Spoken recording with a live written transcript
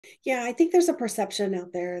Yeah, I think there's a perception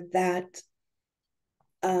out there that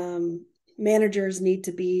managers need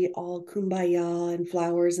to be all kumbaya and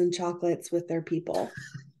flowers and chocolates with their people.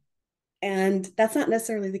 And that's not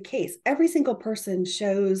necessarily the case. Every single person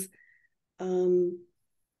um,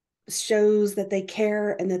 shows that they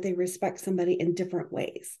care and that they respect somebody in different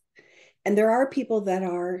ways. And there are people that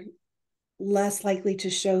are less likely to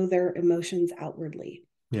show their emotions outwardly.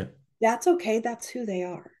 Yeah. That's okay. That's who they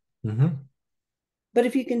are. Hmm. But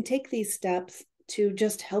if you can take these steps to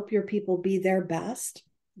just help your people be their best,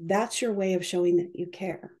 that's your way of showing that you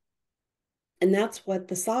care. And that's what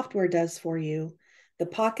the software does for you. The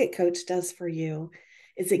Pocket Coach does for you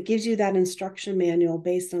is it gives you that instruction manual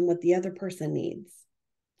based on what the other person needs,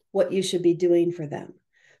 what you should be doing for them.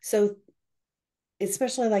 So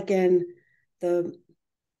especially like in the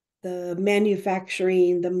the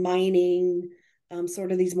manufacturing, the mining,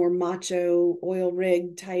 sort of these more macho oil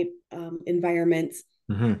rig type environments,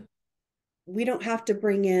 Hmm. we don't have to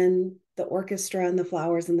bring in the orchestra and the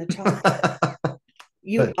flowers and the chocolate.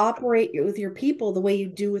 You But operate with your people the way you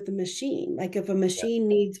do with the machine. Like if a yeah. machine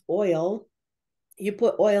needs oil, you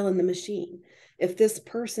put oil in the machine. If this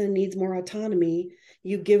person needs more autonomy,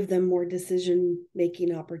 you give them more decision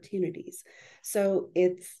making opportunities. So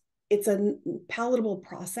it's a palatable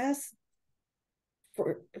process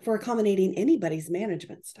for accommodating anybody's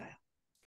management style.